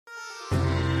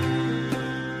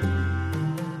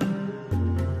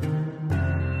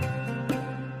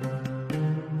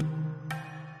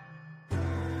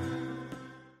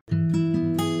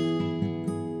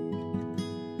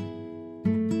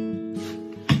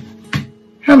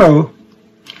Hello,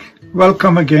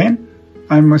 welcome again.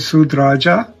 I'm Masood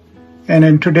Raja, and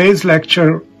in today's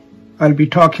lecture, I'll be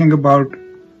talking about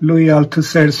Louis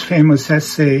Althusser's famous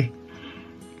essay,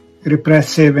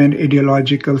 Repressive and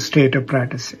Ideological State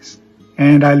Apparatuses.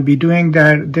 And I'll be doing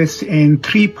this in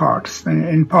three parts.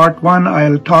 In part one,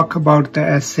 I'll talk about the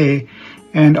essay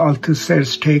and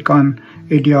Althusser's take on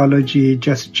ideology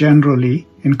just generally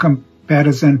in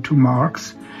comparison to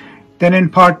Marx. Then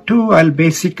in part two, I'll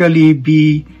basically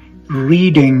be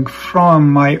reading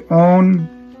from my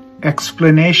own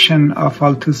explanation of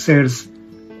Althusser's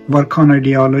work on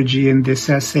ideology in this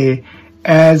essay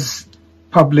as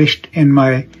published in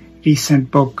my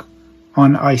recent book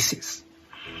on ISIS.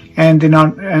 And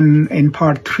then in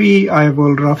part three, I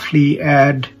will roughly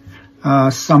add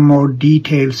some more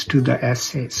details to the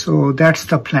essay. So that's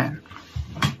the plan.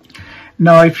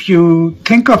 Now, if you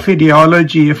think of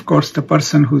ideology, of course, the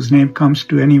person whose name comes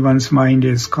to anyone's mind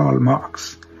is Karl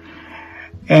Marx.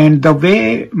 And the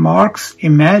way Marx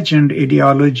imagined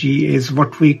ideology is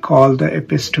what we call the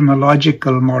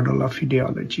epistemological model of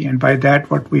ideology. And by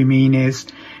that, what we mean is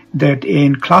that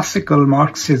in classical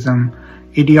Marxism,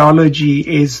 ideology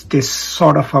is this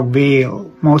sort of a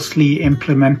veil, mostly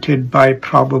implemented by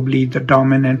probably the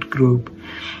dominant group.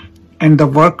 And the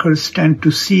workers tend to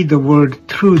see the world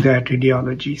through that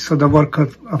ideology. So the work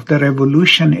of the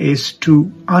revolution is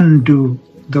to undo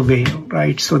the veil,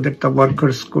 right? So that the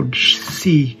workers could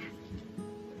see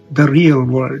the real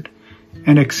world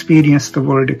and experience the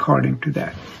world according to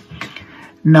that.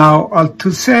 Now,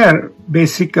 Althusser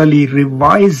basically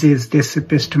revises this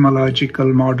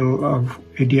epistemological model of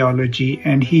ideology,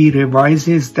 and he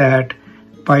revises that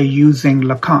by using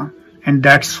Lacan. And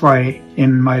that's why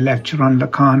in my lecture on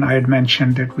Lacan, I had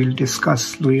mentioned that we'll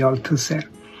discuss Louis Althusser.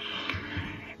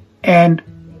 And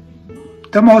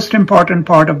the most important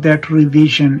part of that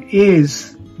revision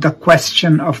is the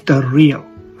question of the real,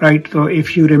 right? So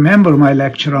if you remember my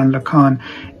lecture on Lacan,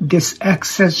 this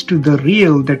access to the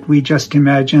real that we just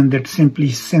imagined that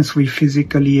simply since we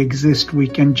physically exist, we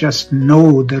can just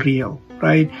know the real,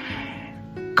 right?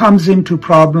 Comes into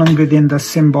problem within the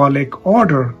symbolic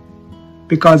order,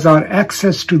 because our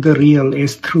access to the real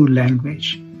is through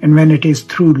language. And when it is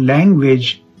through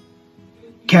language,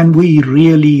 can we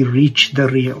really reach the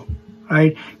real,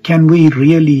 right? Can we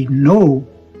really know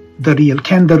the real?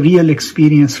 Can the real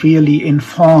experience really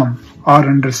inform our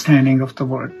understanding of the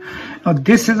world? Now,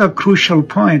 this is a crucial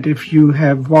point. If you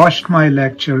have watched my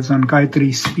lectures on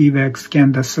Gayatri Spivak's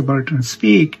Can the Subaltern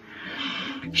Speak,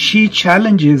 she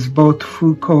challenges both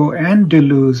Foucault and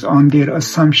Deleuze on their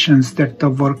assumptions that the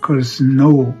workers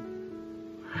know,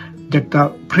 that the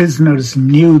prisoners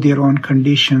knew their own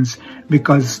conditions,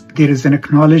 because there is an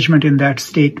acknowledgement in that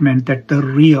statement that the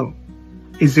real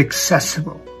is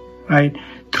accessible, right,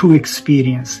 through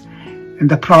experience. And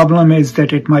the problem is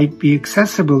that it might be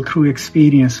accessible through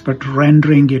experience, but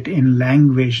rendering it in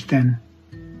language, then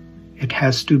it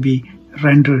has to be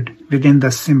rendered within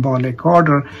the symbolic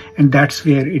order, and that's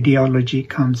where ideology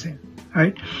comes in,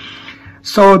 right?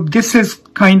 So this is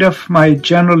kind of my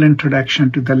general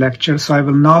introduction to the lecture. So I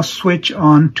will now switch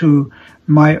on to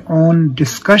my own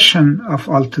discussion of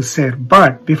Althusser.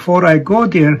 But before I go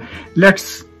there,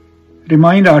 let's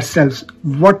remind ourselves,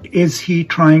 what is he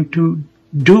trying to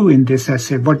do in this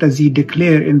essay? What does he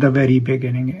declare in the very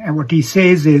beginning? And what he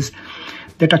says is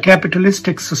that a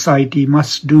capitalistic society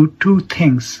must do two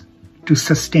things to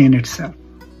sustain itself.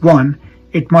 One,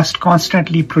 it must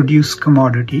constantly produce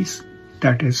commodities.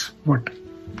 That is what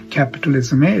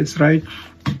capitalism is, right?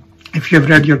 If you've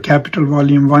read your Capital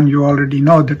Volume 1, you already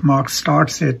know that Marx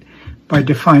starts it by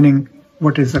defining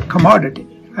what is a commodity,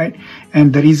 right?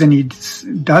 And the reason he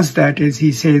does that is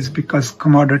he says because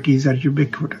commodities are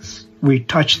ubiquitous. We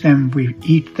touch them, we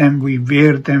eat them, we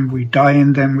wear them, we die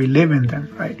in them, we live in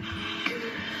them, right?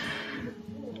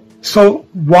 So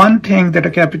one thing that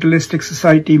a capitalistic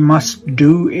society must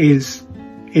do is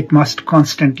it must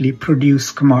constantly produce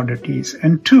commodities.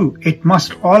 And two, it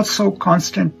must also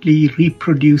constantly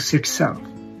reproduce itself.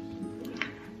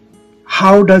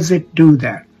 How does it do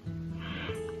that?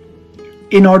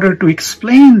 In order to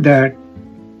explain that,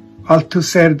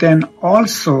 Althusser then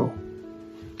also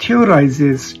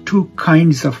theorizes two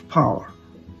kinds of power,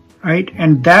 right?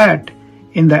 And that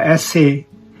in the essay,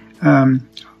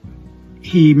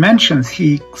 he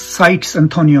cites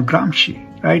Antonio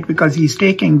Gramsci, right? Because he's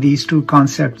taking these two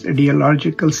concepts,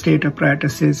 ideological state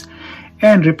apparatuses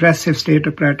and repressive state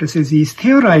apparatuses. He's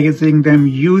theorizing them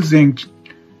using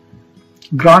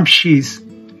Gramsci's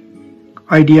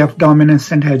idea of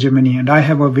dominance and hegemony. And I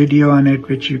have a video on it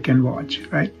which you can watch,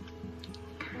 right?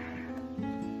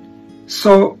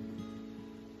 So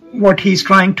what he's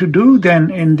trying to do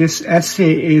then in this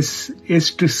essay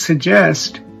is to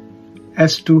suggest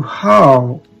as to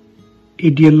how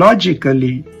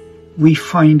ideologically we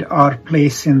find our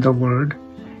place in the world,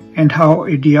 and how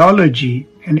ideology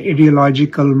and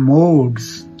ideological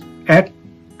modes at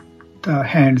the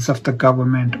hands of the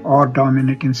government or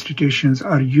dominant institutions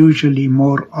are usually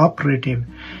more operative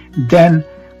than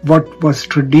what was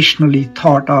traditionally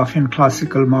thought of in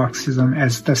classical Marxism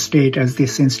as the state as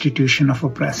this institution of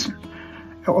oppression.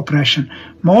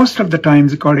 Most of the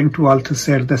times, according to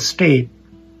Althusser, the state,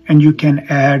 and you can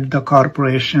add the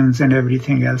corporations and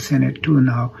everything else in it too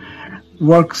now,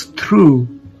 works through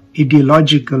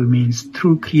ideological means,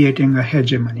 through creating a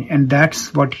hegemony. And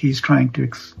that's what he's trying to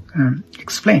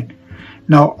explain.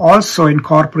 Now, also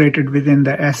incorporated within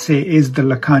the essay is the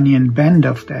Lacanian bend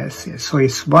of the essay. So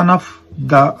it's one of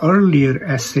the earlier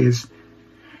essays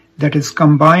that is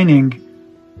combining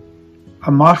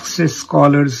a Marxist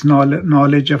scholar's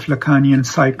knowledge of Lacanian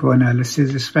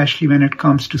psychoanalysis, especially when it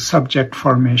comes to subject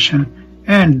formation,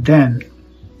 and then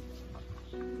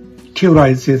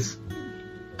theorizes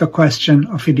the question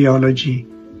of ideology,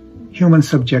 human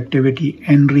subjectivity,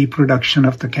 and reproduction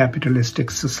of the capitalistic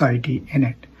society in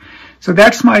it. So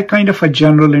that's my kind of a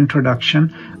general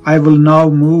introduction. I will now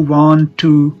move on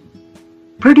to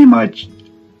pretty much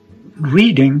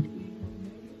reading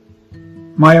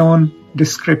my own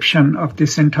description of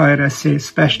this entire essay,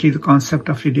 especially the concept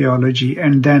of ideology,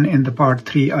 and then in the part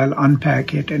 3 I'll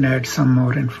unpack it and add some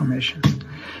more information.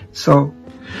 So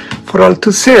for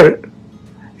Althusser,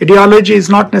 ideology is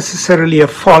not necessarily a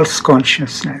false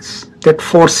consciousness that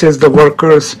forces the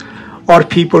workers or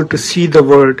people to see the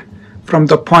world from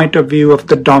the point of view of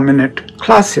the dominant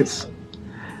classes,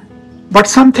 but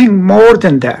something more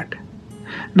than that.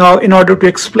 Now, in order to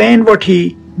explain what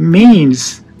he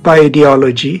means by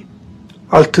ideology,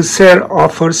 Althusser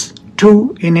offers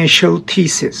two initial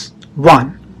theses.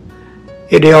 One,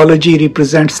 ideology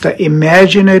represents the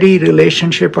imaginary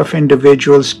relationship of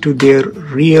individuals to their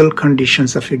real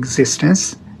conditions of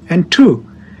existence. And two,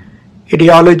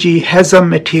 ideology has a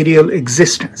material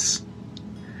existence.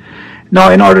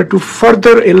 Now, in order to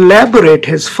further elaborate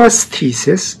his first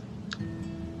thesis,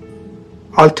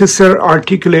 Althusser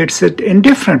articulates it in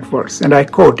different words, and I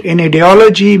quote, "In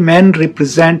ideology, men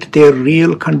represent their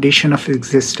real condition of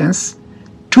existence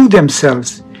to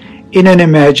themselves in an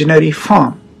imaginary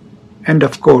form." End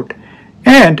of quote.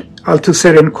 And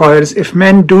Althusser inquires, if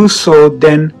men do so,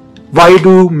 then why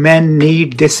do men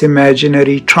need this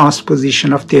imaginary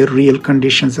transposition of their real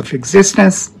conditions of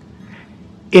existence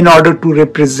in order to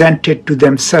represent it to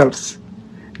themselves,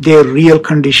 their real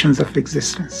conditions of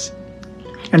existence?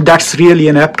 And that's really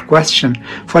an apt question,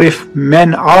 for if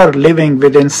men are living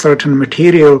within certain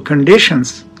material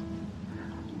conditions,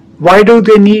 why do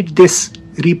they need this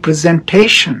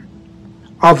representation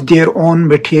of their own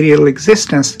material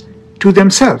existence to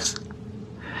themselves?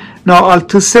 Now,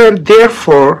 Althusser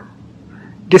therefore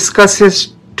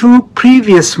discusses two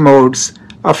previous modes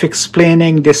of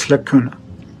explaining this lacuna.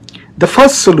 The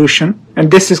first solution, and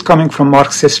this is coming from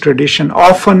Marxist tradition,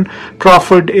 often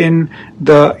proffered in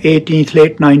the 18th,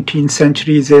 late 19th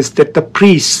centuries, is that the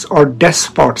priests or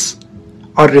despots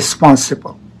are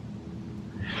responsible.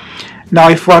 Now,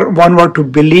 if one were to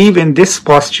believe in this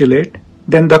postulate,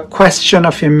 then the question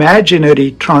of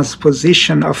imaginary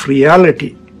transposition of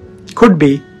reality could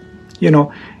be, in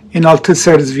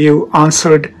Althusser's view,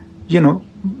 answered,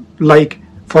 like,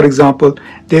 for example,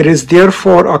 there is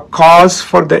therefore a cause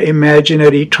for the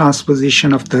imaginary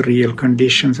transposition of the real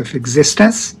conditions of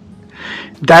existence.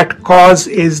 That cause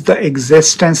is the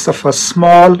existence of a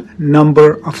small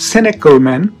number of cynical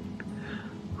men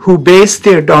who base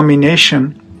their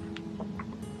domination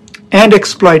and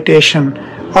exploitation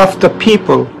of the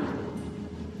people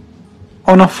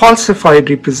on a falsified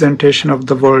representation of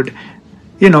the world,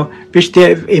 which they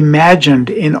have imagined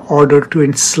in order to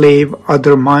enslave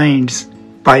other minds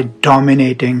by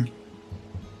dominating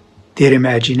their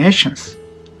imaginations,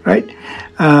 right?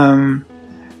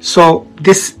 So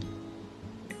this,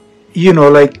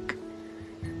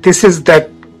 this is that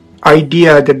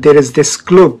idea that there is this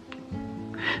club.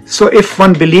 So if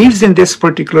one believes in this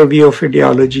particular view of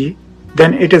ideology,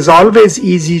 then it is always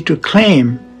easy to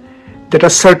claim that a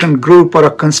certain group or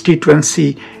a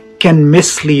constituency can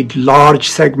mislead large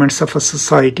segments of a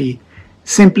society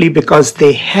simply because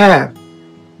they have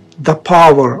the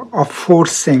power of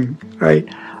forcing, right,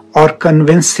 or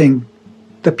convincing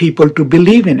the people to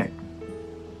believe in it.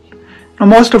 Now,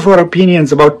 most of our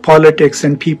opinions about politics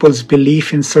and people's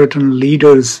belief in certain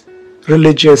leaders,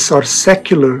 religious or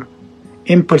secular,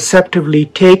 imperceptibly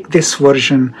take this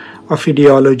version of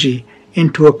ideology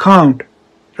into account,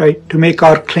 right, to make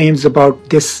our claims about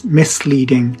this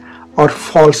misleading or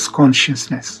false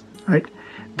consciousness, right?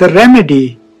 The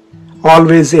remedy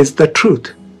always is the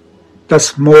truth.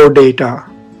 Thus, more data,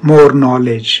 more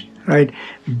knowledge, right,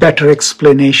 better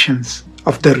explanations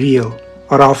of the real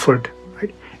are offered,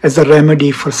 right, as a remedy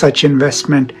for such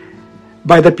investment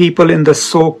by the people in the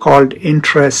so-called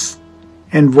interests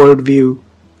and worldview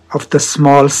of the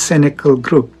small cynical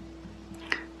group,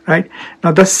 right?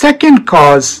 Now, the second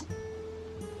cause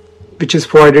which is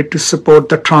provided to support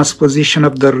the transposition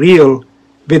of the real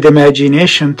with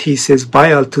imagination thesis by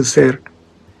Althusser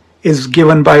is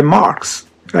given by Marx,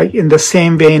 right, in the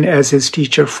same vein as his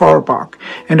teacher Feuerbach.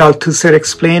 And Althusser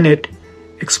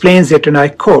explains it, and I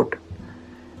quote,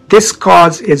 "This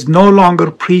cause is no longer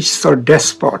priests or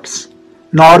despots,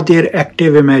 nor their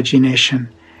active imagination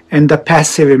and the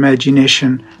passive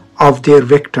imagination of their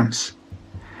victims.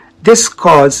 This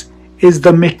cause is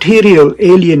the material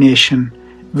alienation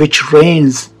which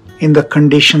reigns in the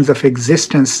conditions of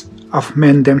existence of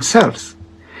men themselves."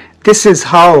 This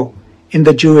is how, in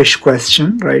the Jewish question,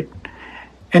 right,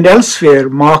 and elsewhere,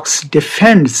 Marx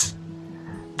defends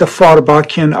the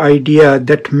Feuerbachian idea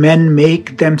that men make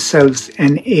themselves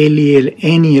an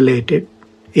alienated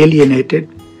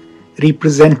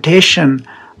representation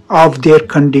of their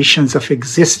conditions of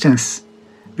existence,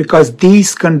 because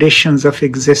these conditions of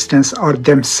existence are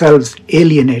themselves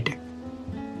alienating.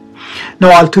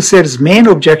 Now, Althusser's main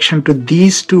objection to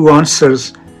these two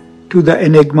answers to the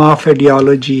enigma of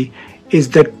ideology is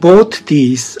that both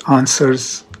these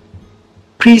answers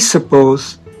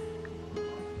presuppose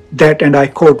that, and I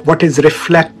quote, "what is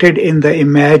reflected in the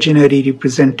imaginary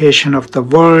representation of the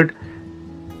world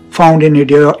found in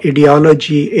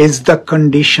ideology is the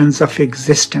conditions of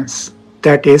existence,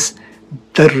 that is,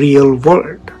 the real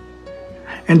world."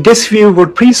 And this view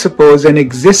would presuppose an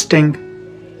existing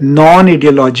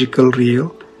non-ideological real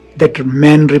that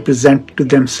men represent to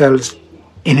themselves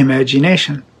in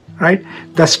imagination, right?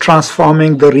 Thus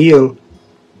transforming the real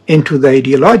into the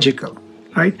ideological,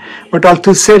 right? But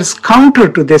Althusser's counter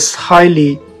to this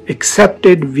highly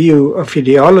accepted view of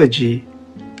ideology,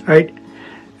 right?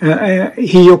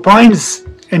 He opines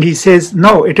and he says,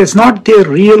 no, it is not their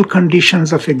real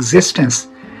conditions of existence,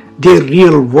 their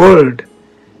real world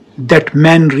that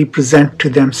men represent to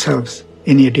themselves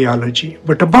in ideology,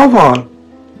 but above all,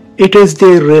 it is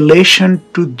their relation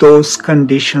to those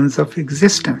conditions of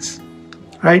existence,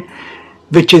 right,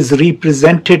 which is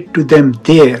represented to them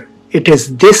there. It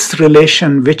is this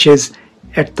relation which is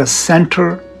at the center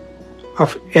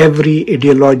of every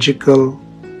ideological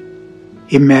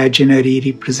imaginary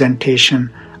representation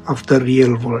of the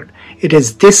real world. It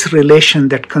is this relation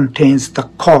that contains the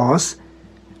cause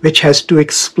which has to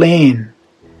explain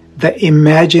the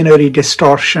imaginary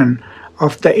distortion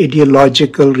of the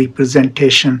ideological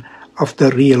representation of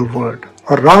the real world.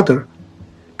 Or rather,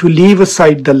 to leave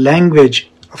aside the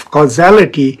language of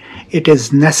causality, it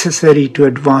is necessary to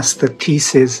advance the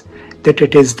thesis that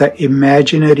it is the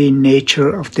imaginary nature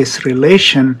of this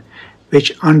relation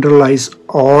which underlies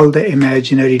all the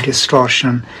imaginary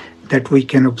distortion that we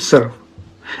can observe,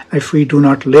 if we do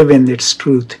not live in its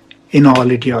truth in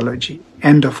all ideology.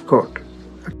 End of quote.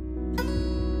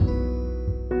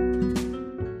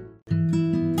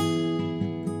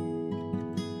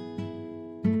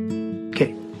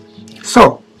 Okay,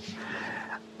 so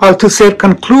Althusser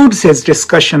concludes his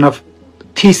discussion of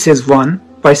Thesis 1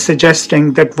 by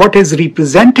suggesting that what is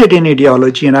represented in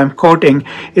ideology, and I'm quoting,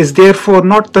 is therefore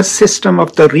not the system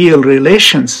of the real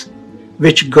relations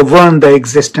which govern the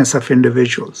existence of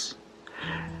individuals,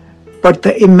 but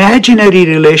the imaginary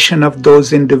relation of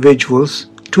those individuals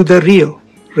to the real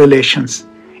relations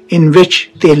in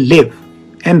which they live.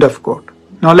 End of quote.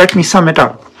 Now let me sum it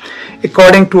up.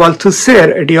 According to Althusser,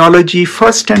 ideology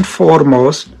first and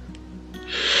foremost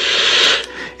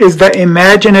is the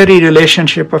imaginary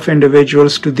relationship of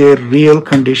individuals to their real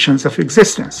conditions of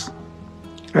existence,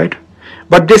 right?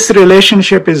 But this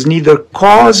relationship is neither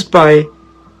caused by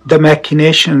the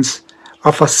machinations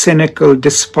of a cynical,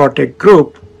 despotic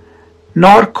group,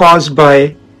 nor caused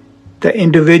by the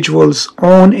individual's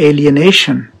own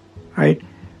alienation, right,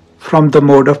 from the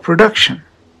mode of production,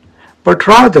 but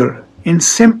rather, in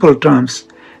simple terms,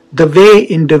 the way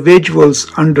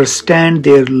individuals understand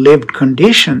their lived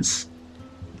conditions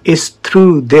is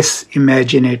through this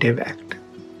imaginative act.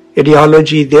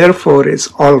 Ideology, therefore, is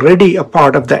already a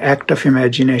part of the act of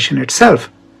imagination itself,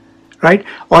 right?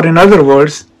 Or in other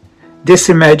words, this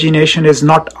imagination is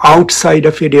not outside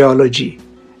of ideology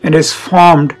and is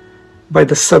formed by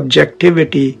the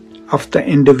subjectivity of the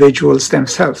individuals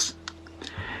themselves.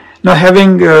 Now,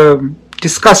 having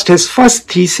discussed his first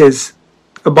thesis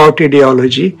about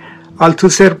ideology,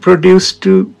 Althusser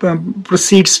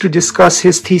proceeds to discuss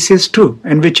his thesis 2,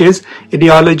 and which is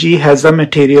ideology has a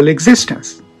material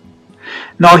existence.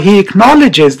 Now he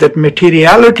acknowledges that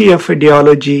materiality of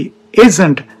ideology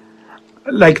isn't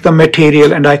like the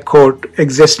material, and I quote,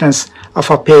 existence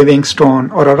of a paving stone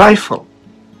or a rifle.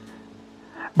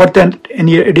 But then an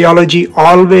ideology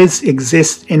always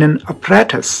exists in an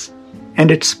apparatus,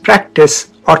 and its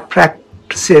practice or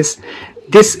practices,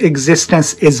 this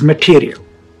existence is material.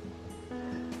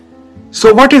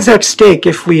 So what is at stake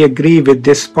if we agree with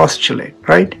this postulate,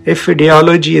 right? If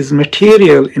ideology is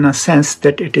material in a sense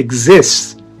that it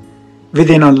exists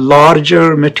within a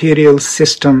larger material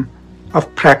system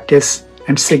of practice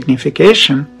and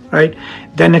signification, right,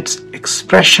 then its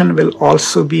expression will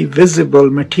also be visible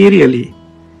materially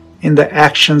in the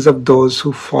actions of those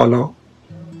who follow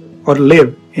or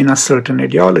live in a certain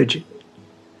ideology.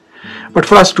 But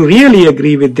for us to really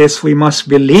agree with this, we must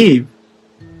believe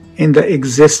in the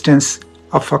existence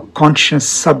of a conscious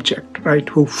subject, right,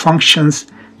 who functions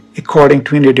according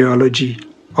to an ideology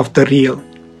of the real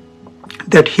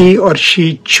that he or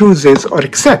she chooses or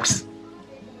accepts.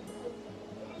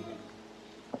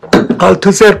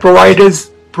 Althusser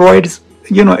provides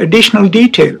additional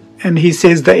detail, and he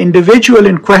says the individual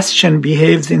in question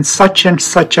behaves in such and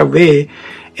such a way,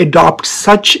 adopts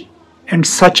such and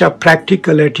such a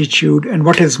practical attitude, and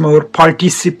what is more,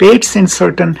 participates in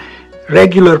certain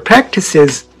regular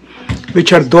practices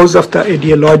which are those of the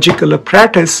ideological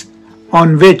apparatus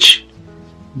on which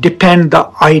depend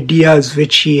the ideas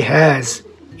which he has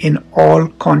in all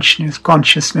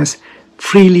consciousness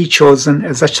freely chosen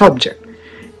as a subject.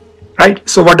 Right?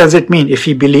 So what does it mean? If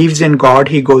he believes in God,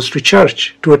 he goes to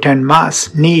church to attend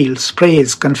mass, kneels,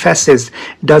 prays, confesses,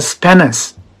 does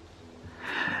penance.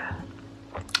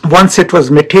 Once it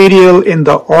was material in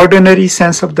the ordinary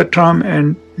sense of the term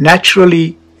and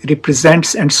naturally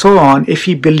represents and so on, if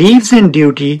he believes in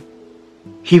duty,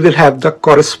 he will have the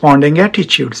corresponding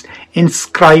attitudes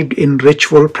inscribed in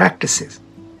ritual practices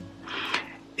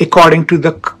according to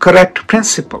the correct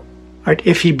principle. Right?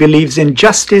 If he believes in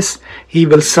justice, he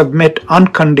will submit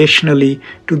unconditionally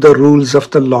to the rules of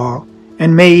the law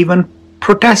and may even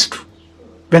protest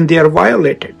when they are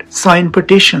violated, sign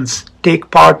petitions, take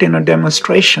part in a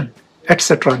demonstration,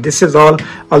 etc. This is all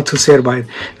Althusser by.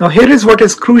 Now here is what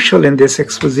is crucial in this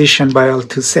exposition by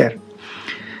Althusser.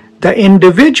 The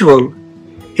individual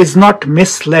is not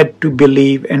misled to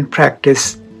believe and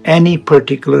practice any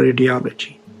particular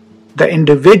ideology. The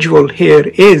individual here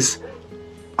is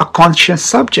a conscious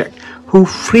subject who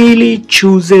freely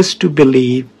chooses to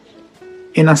believe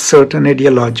in a certain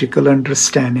ideological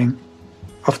understanding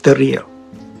of the real,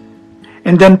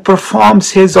 and then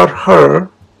performs his or her,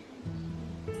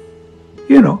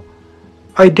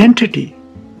 identity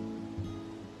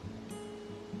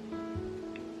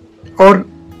or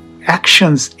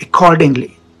actions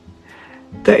accordingly.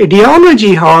 The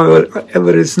ideology,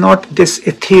 however, is not this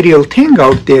ethereal thing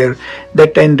out there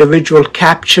that the individual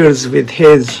captures with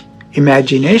his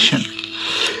imagination.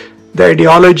 The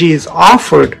ideology is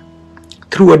offered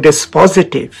through a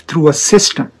dispositive, through a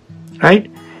system, right?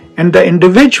 And the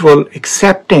individual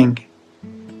accepting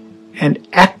and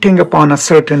acting upon a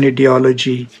certain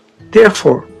ideology,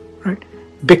 therefore, right,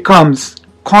 becomes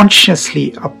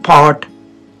consciously a part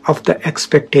of the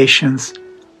expectations,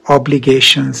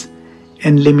 obligations,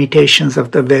 and limitations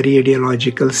of the very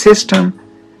ideological system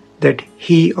that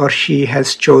he or she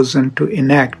has chosen to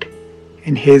enact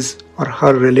in his or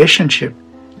her relationship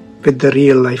with the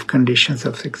real life conditions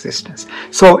of existence.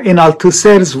 So in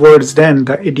Althusser's words then,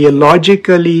 the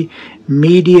ideologically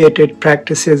mediated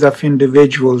practices of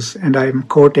individuals, and I am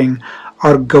quoting,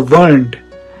 are governed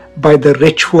by the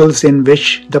rituals in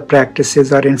which the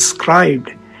practices are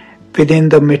inscribed within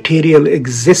the material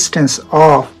existence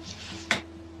of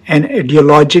an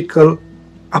ideological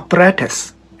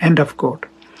apparatus. End of quote.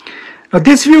 Now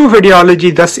this view of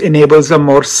ideology thus enables a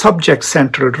more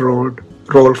subject-centered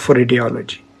role for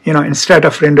ideology. Instead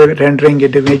of rendering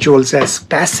individuals as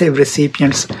passive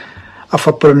recipients of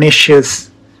a pernicious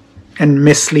and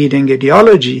misleading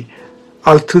ideology,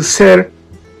 Althusser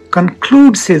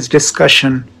concludes his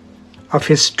discussion of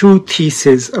his two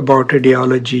theses about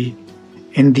ideology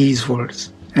in these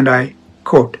words, and I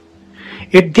quote,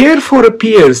 "It therefore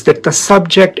appears that the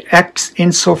subject acts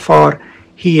insofar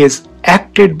he is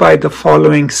acted by the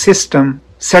following system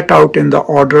set out in the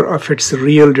order of its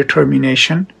real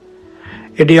determination: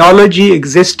 ideology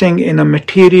existing in a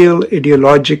material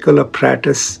ideological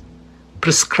apparatus,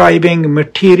 prescribing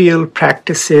material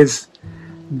practices,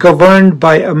 governed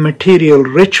by a material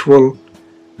ritual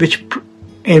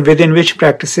within which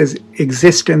practices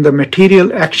exist in the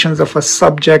material actions of a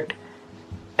subject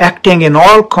acting in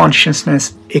all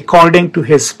consciousness according to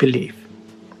his belief.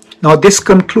 Now this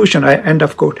conclusion, end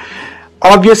of quote,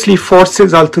 obviously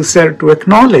forces Althusser to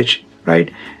acknowledge,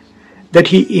 right, that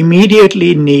he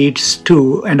immediately needs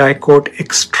to, and I quote,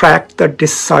 extract the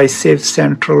decisive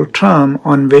central term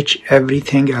on which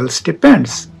everything else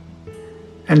depends.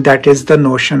 And that is the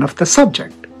notion of the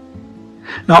subject.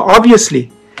 Now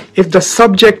obviously, if the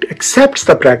subject accepts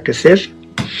the practices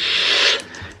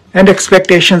and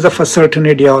expectations of a certain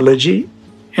ideology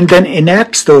and then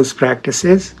enacts those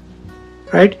practices,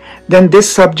 right, then this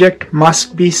subject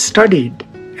must be studied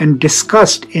and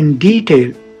discussed in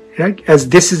detail, right, as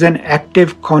this is an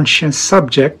active conscious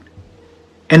subject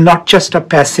and not just a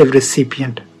passive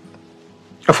recipient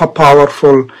of a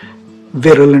powerful,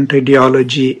 virulent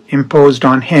ideology imposed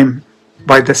on him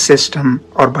by the system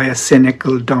or by a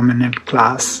cynical dominant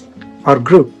class or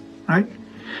group, right?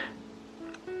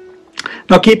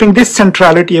 Now, keeping this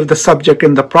centrality of the subject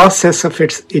in the process of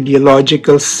its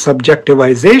ideological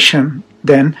subjectivization,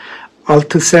 then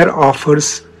Althusser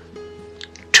offers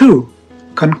two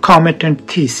concomitant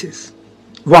theses.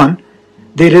 One,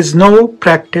 there is no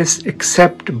practice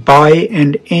except by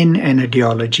and in an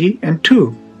ideology, and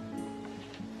two,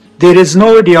 there is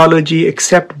no ideology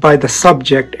except by the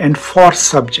subject and for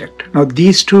subject. Now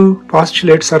these two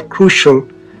postulates are crucial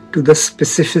to the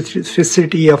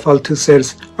specificity of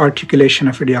Althusser's articulation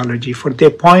of ideology, for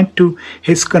they point to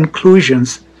his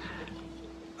conclusions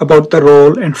about the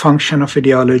role and function of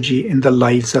ideology in the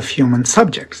lives of human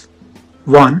subjects.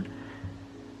 One,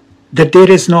 that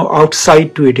there is no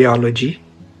outside to ideology,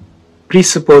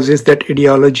 presupposes that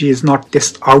ideology is not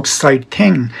this outside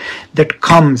thing that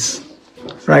comes,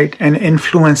 right, and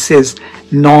influences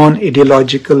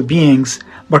non-ideological beings,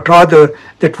 but rather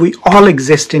that we all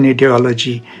exist in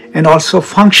ideology and also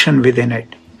function within it.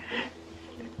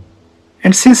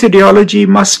 And since ideology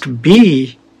must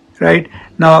be, right,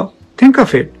 now think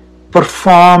of it,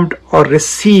 performed or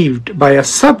received by a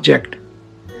subject,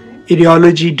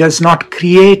 ideology does not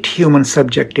create human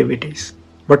subjectivities,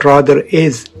 but rather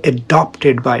is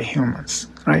adopted by humans,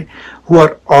 right, who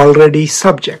are already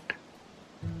subjects.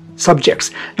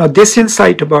 Now this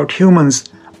insight about humans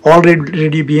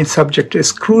already being subject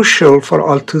is crucial for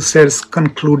Althusser's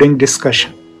concluding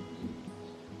discussion,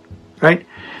 right?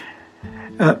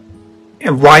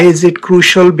 And why is it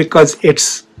crucial? Because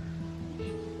it's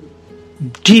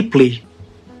deeply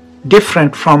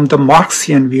different from the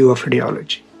Marxian view of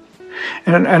ideology.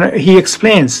 And he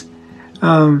explains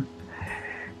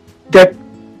that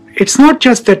it's not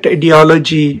just that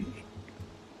ideology,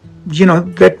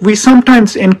 that we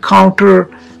sometimes encounter,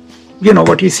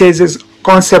 what he says is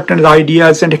concept and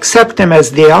ideas and accept them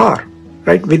as they are,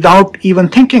 right, without even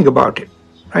thinking about it,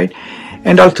 right?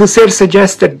 And Althusser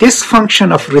suggests that this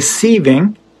function of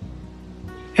receiving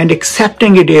and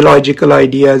accepting ideological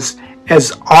ideas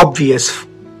as obvious,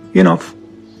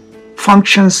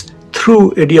 functions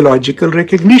through ideological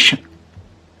recognition.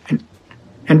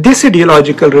 And this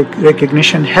ideological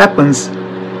recognition happens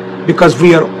because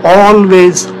we are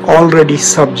always already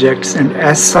subjects, and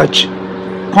as such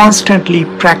constantly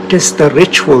practice the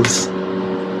rituals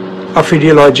of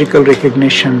ideological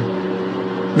recognition,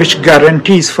 which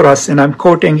guarantees for us, and I'm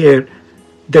quoting here,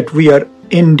 that we are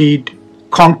indeed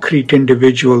concrete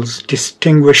individuals,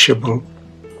 distinguishable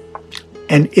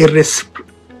and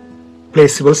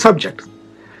irreplaceable subjects.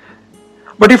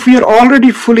 But if we are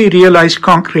already fully realized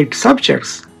concrete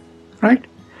subjects, right,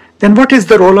 then what is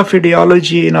the role of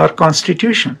ideology in our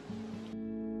constitution?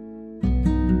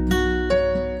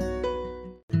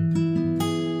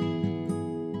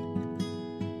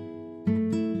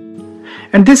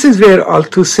 And this is where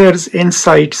Althusser's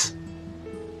insights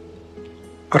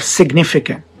are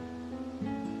significant.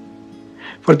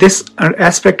 For this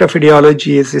aspect of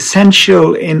ideology is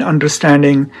essential in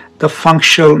understanding the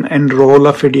function and role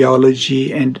of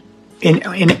ideology and in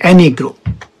any group,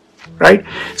 right?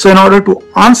 So in order to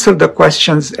answer the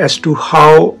questions as to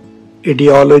how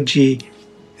ideology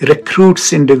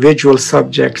recruits individual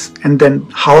subjects and then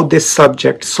how this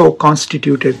subject, so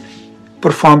constituted,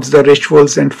 performs the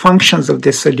rituals and functions of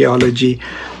this ideology,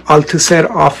 Althusser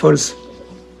offers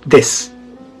this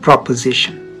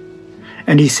proposition.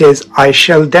 And he says, I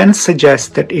shall then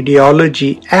suggest that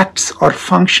ideology acts or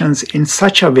functions in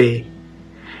such a way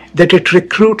that it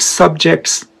recruits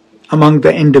subjects among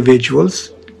the individuals,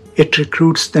 it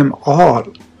recruits them all,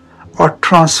 or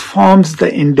transforms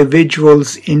the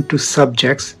individuals into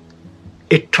subjects,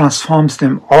 it transforms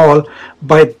them all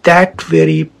by that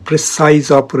very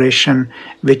precise operation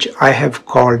which I have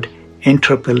called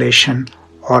interpellation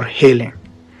or hailing,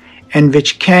 and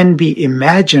which can be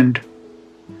imagined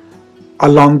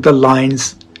along the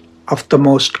lines of the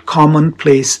most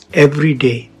commonplace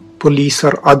everyday police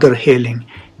or other hailing.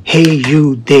 Hey,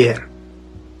 you there.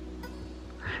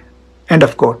 End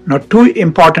of quote. Now, two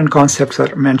important concepts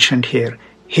are mentioned here,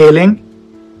 hailing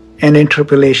and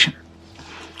interpellation.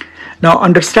 Now,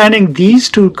 understanding these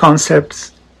two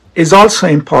concepts is also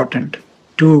important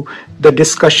to the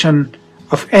discussion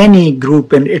of any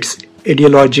group and its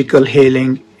ideological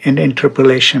hailing and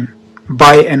interpellation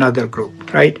by another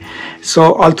group, right?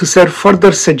 So Althusser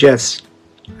further suggests,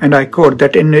 and I quote,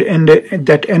 that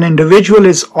an individual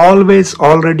is always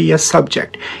already a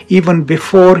subject, even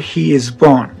before he is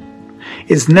born,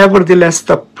 is nevertheless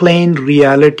the plain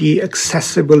reality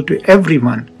accessible to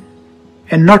everyone,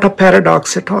 and not a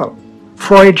paradox at all.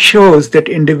 Freud shows that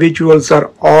individuals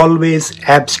are always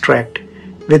abstract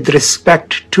with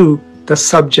respect to the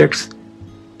subjects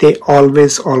they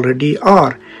always already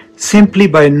are, simply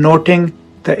by noting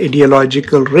the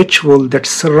ideological ritual that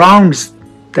surrounds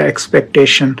the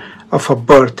expectation of a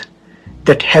birth,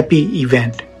 that happy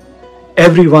event.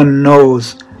 Everyone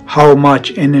knows how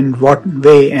much and in what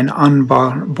way an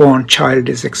unborn child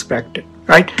is expected,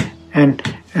 right? And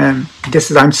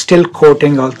this is, I'm still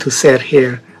quoting Althusser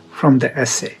here from the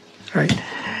essay, right?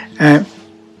 There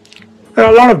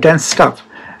are a lot of dense stuff.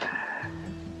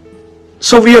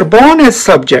 So we are born as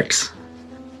subjects,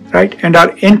 right, and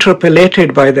are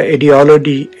interpellated by the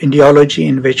ideology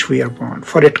in which we are born,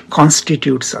 for it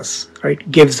constitutes us, right,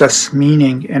 gives us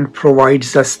meaning and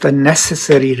provides us the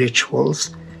necessary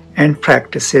rituals and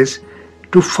practices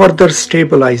to further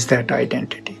stabilize that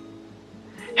identity.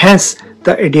 Hence,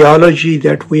 the ideology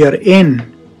that we are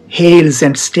in hails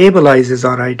and stabilizes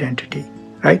our identity,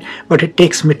 right? But it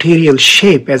takes material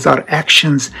shape as our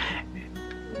actions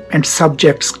and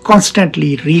subjects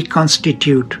constantly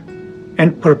reconstitute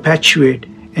and perpetuate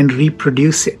and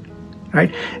reproduce it,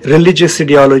 right? Religious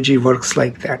ideology works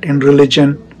like that. In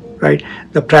religion, right,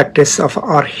 the practice of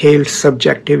our hailed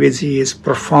subjectivity is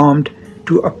performed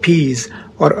to appease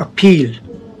or appeal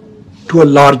to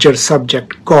a larger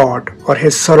subject, God or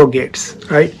his surrogates,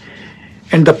 right?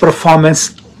 And the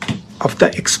performance of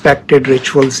the expected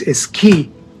rituals is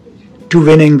key to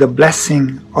winning the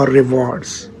blessing or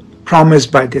rewards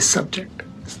promised by this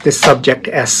subject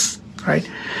S, right?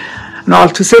 Now,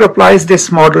 Althusser applies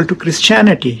this model to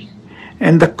Christianity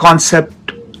and the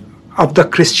concept of the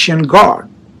Christian God.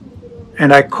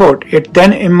 And I quote, it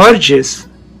then emerges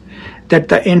that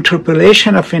the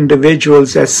interpellation of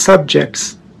individuals as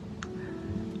subjects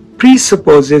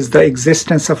presupposes the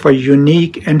existence of a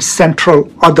unique and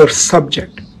central other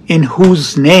subject in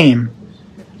whose name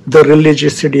the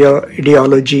religious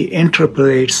ideology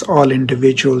interpolates all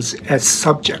individuals as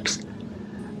subjects.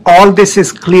 All this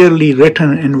is clearly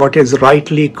written in what is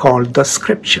rightly called the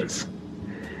scriptures.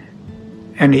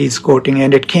 And he's quoting,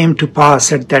 and it came to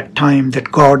pass at that time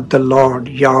that God the Lord,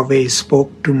 Yahweh,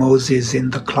 spoke to Moses in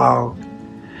the cloud.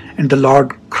 And the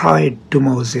Lord cried to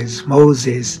Moses,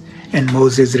 Moses, and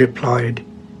Moses replied,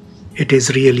 it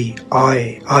is really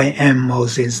I am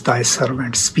Moses, thy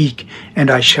servant. Speak,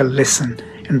 and I shall listen.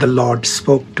 And the Lord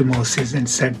spoke to Moses and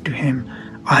said to him,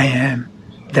 I am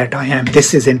that I am.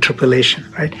 This is interpellation,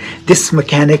 right? This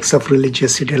mechanics of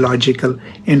religious ideological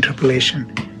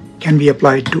interpellation can be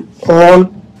applied to all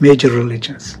major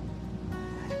religions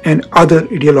and other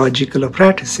ideological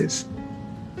practices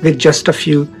with just a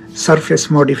few surface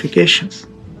modifications.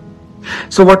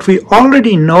 So what we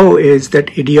already know is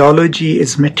that ideology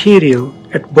is material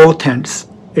at both ends.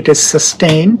 It is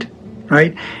sustained,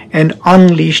 right, and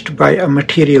unleashed by a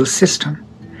material system.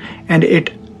 And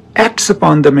it acts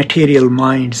upon the material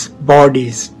minds,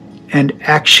 bodies, and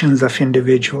actions of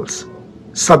individuals,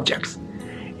 subjects.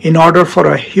 In order for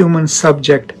a human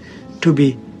subject to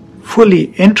be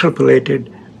fully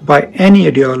interpolated by any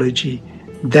ideology,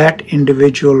 that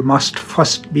individual must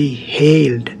first be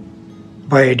hailed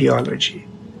by ideology,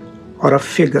 or a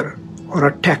figure, or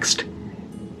a text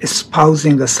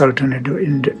espousing a certain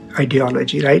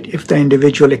ideology, right? If the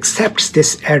individual accepts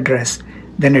this address,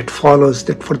 then it follows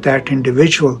that for that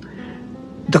individual,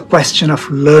 the question of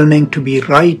learning to be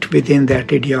right within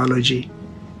that ideology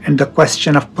and the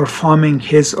question of performing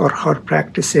his or her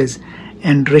practices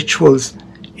and rituals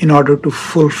in order to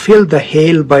fulfill the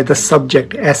hail by the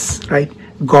subject S, right?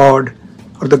 God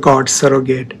or the God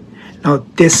surrogate. Now,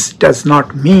 this does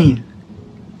not mean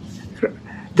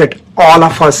that all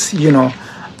of us,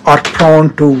 are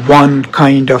prone to one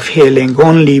kind of hailing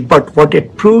only, but what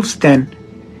it proves then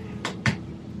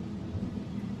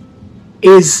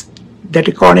is that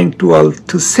according to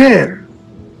Althusser,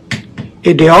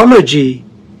 ideology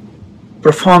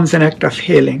performs an act of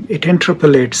hailing. It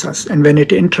interpellates us, and when it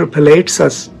interpellates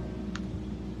us,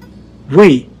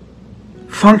 we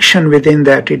function within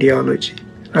that ideology,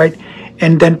 right?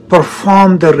 And then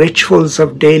perform the rituals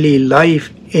of daily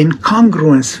life in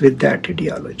congruence with that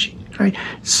ideology, right?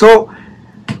 So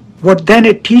what then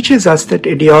it teaches us that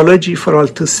ideology for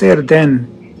Althusser then,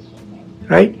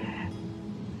 right,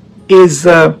 is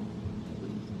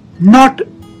not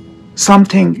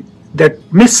something that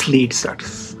misleads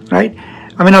us, right?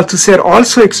 I mean, Althusser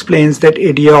also explains that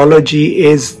ideology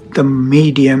is the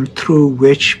medium through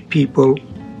which people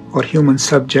or human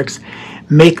subjects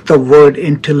make the world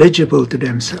intelligible to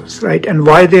themselves, right? And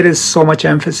why there is so much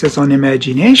emphasis on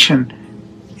imagination,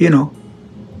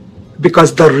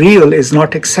 because the real is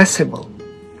not accessible.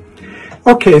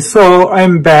 Okay, so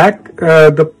I'm back.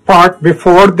 The part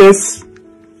before this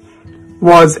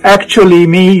was actually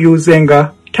me using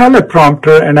a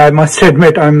teleprompter, and I must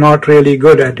admit I'm not really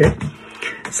good at it.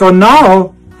 So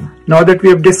now that we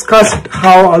have discussed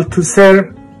how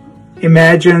Althusser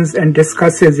imagines and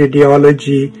discusses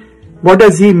ideology, what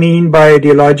does he mean by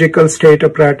ideological state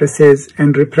apparatuses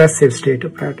and repressive state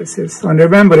apparatuses? And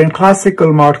remember, in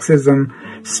classical Marxism,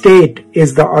 state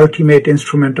is the ultimate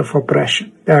instrument of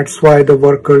oppression. That's why the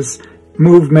workers'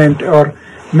 movement or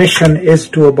mission is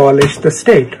to abolish the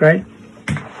state, right?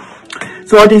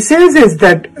 So what he says is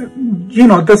that,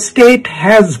 the state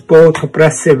has both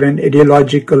oppressive and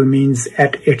ideological means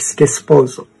at its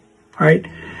disposal, right?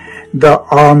 The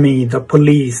army, the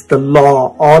police, the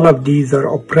law, all of these are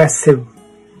oppressive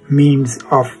means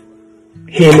of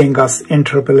hailing us,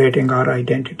 interpolating our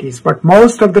identities. But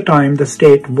most of the time, the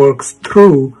state works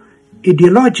through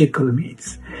ideological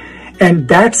means. And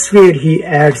that's where he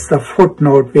adds the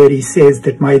footnote where he says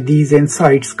that these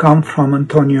insights come from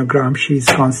Antonio Gramsci's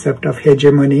concept of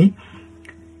hegemony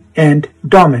and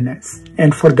dominance.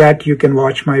 And for that, you can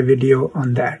watch my video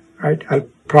on that, right? I'll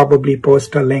probably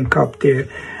post a link up there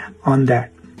on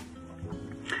that.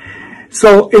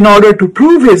 So in order to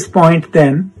prove his point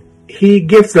then, he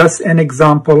gives us an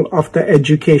example of the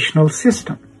educational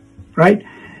system, right?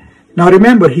 Now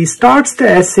remember, he starts the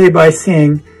essay by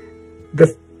saying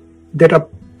that a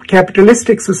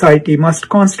capitalistic society must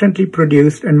constantly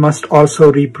produce and must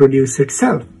also reproduce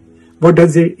itself. What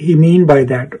does he mean by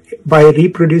that? By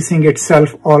reproducing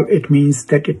itself, all it means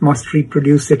that it must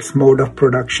reproduce its mode of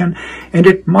production, and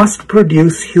it must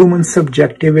produce human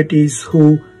subjectivities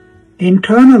who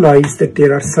internalize that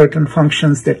there are certain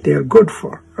functions that they are good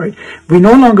for, right? We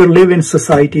no longer live in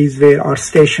societies where our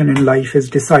station in life is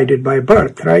decided by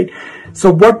birth, right?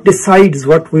 So what decides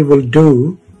what we will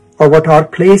do or what our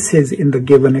place is in the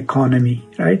given economy,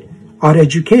 right? Our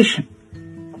education.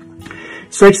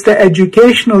 So it's the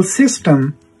educational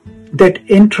system that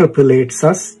interpolates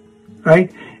us, right?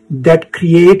 That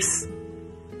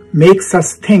makes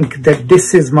us think that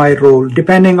this is my role,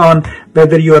 depending on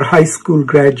whether you're a high school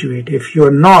graduate. If you're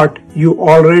not, you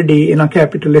already in a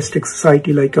capitalistic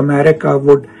society like America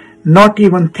would not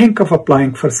even think of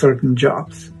applying for certain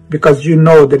jobs, because you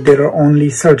know that there are only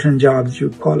certain jobs you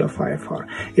qualify for.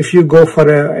 If you go for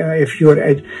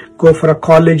a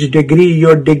college degree,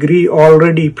 your degree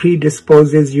already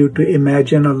predisposes you to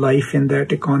imagine a life in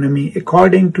that economy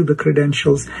according to the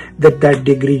credentials that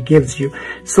degree gives you.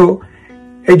 So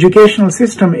educational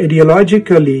system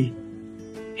ideologically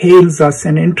hails us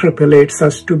and interpolates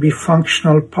us to be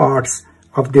functional parts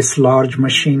of this large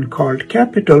machine called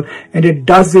capital, and it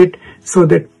does it so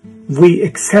that we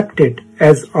accept it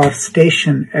as our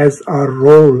station, as our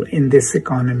role in this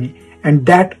economy. And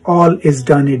that all is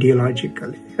done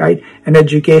ideologically, right? An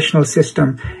educational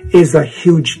system is a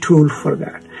huge tool for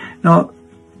that. Now,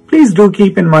 please do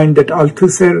keep in mind that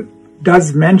Althusser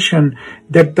does mention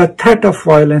that the threat of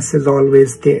violence is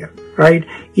always there, right?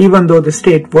 Even though the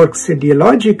state works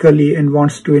ideologically and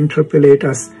wants to interpolate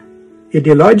us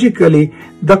ideologically,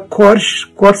 the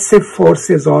coercive force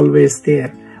is always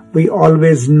there. We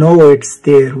always know it's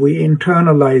there. We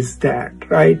internalize that,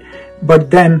 right? But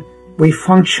then we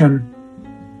function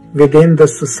within the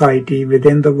society,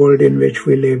 within the world in which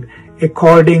we live,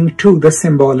 according to the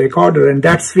symbolic order. And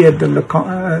that's where the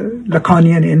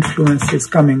Lacanian influence is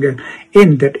coming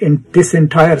in, that in this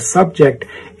entire subject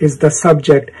is the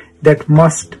subject that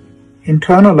must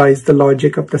internalize the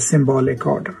logic of the symbolic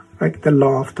order, like the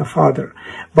law of the Father,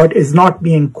 but is not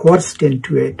being coerced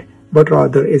into it, but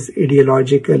rather is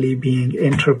ideologically being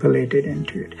interpolated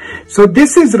into it. So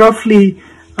this is roughly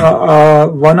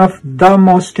one of the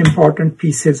most important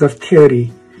pieces of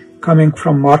theory coming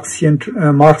from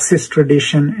Marxist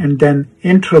tradition and then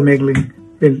intermingling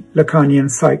with Lacanian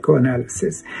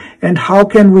psychoanalysis. And how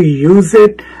can we use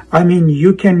it? I mean,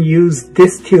 you can use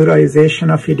this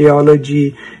theorization of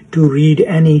ideology to read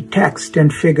any text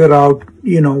and figure out,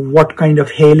 what kind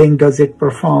of hailing does it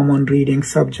perform on reading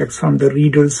subjects from the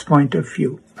reader's point of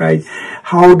view, right?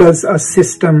 How does a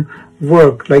system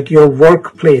work, like your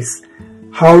workplace?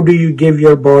 How do you give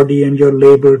your body and your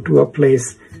labor to a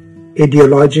place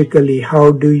ideologically?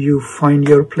 How do you find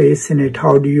your place in it?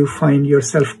 How do you find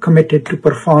yourself committed to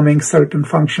performing certain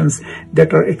functions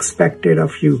that are expected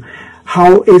of you?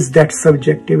 How is that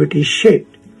subjectivity shaped?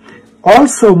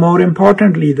 Also, more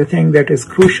importantly, the thing that is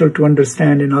crucial to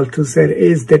understand in Althusser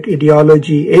is that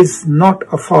ideology is not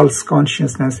a false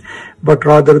consciousness, but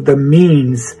rather the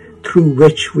means through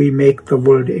which we make the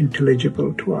world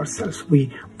intelligible to ourselves.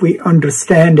 We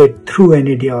understand it through an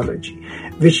ideology,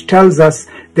 which tells us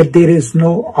that there is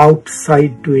no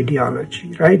outside to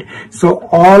ideology, right? So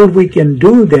all we can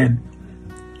do then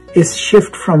is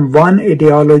shift from one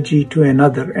ideology to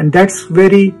another, and that's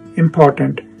very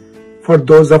important for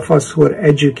those of us who are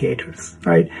educators,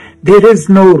 right? There is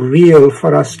no real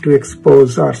for us to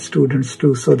expose our students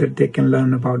to so that they can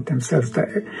learn about themselves.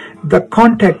 The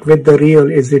contact with the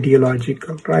real is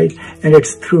ideological, right? And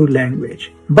it's through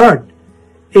language. But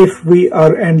if we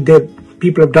are, and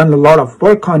people have done a lot of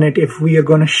work on it, if we are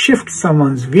going to shift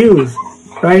someone's views,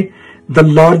 right, the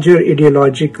larger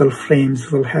ideological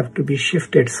frames will have to be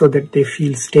shifted so that they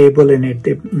feel stable in it,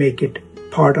 they make it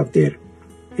part of their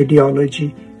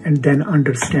ideology, and then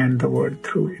understand the world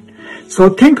through it.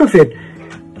 So think of it,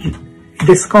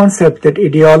 this concept that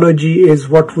ideology is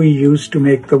what we use to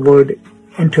make the world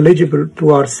intelligible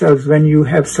to ourselves. When you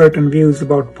have certain views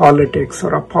about politics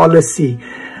or a policy,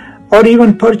 or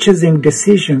even purchasing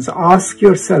decisions, ask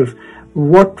yourself,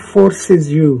 what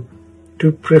forces you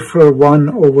to prefer one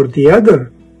over the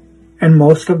other? And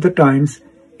most of the times,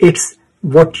 it's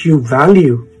what you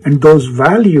value, and those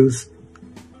values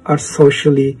are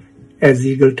socially, as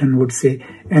Eagleton would say,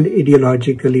 and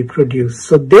ideologically produced.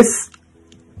 So this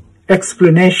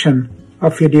explanation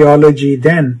of ideology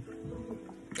then,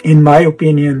 in my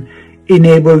opinion,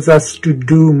 enables us to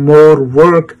do more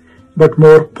work, but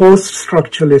more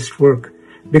post-structuralist work.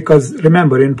 Because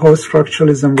remember, in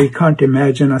post-structuralism, we can't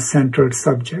imagine a centered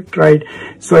subject, right?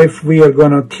 So if we are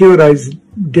going to theorize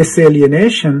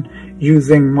disalienation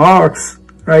using Marx,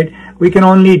 right, we can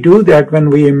only do that when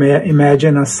we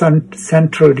imagine a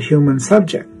centered human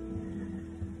subject.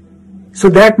 So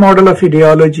that model of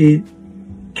ideology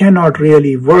cannot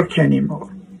really work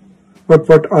anymore. But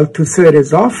what Althusser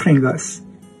is offering us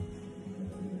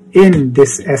in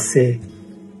this essay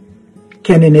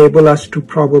can enable us to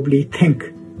probably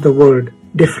think the world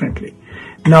differently.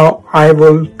 Now, I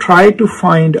will try to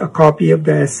find a copy of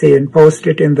the essay and post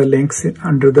it in the links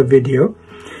under the video.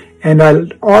 And I'll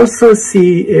also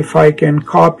see if I can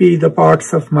copy the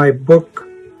parts of my book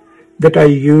that I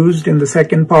used in the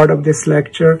second part of this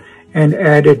lecture and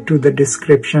add it to the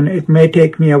description. It may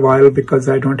take me a while because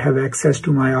I don't have access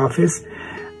to my office.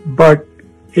 But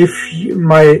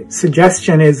my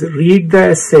suggestion is read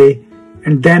the essay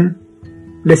and then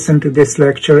listen to this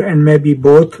lecture, and maybe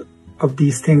both of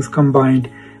these things combined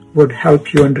would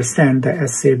help you understand the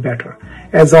essay better.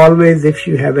 As always, if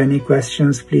you have any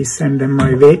questions, please send them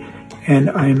my way. And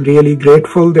I'm really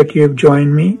grateful that you have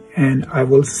joined me, and I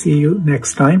will see you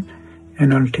next time.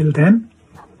 And until then,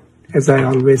 as I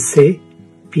always say,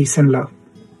 peace and love.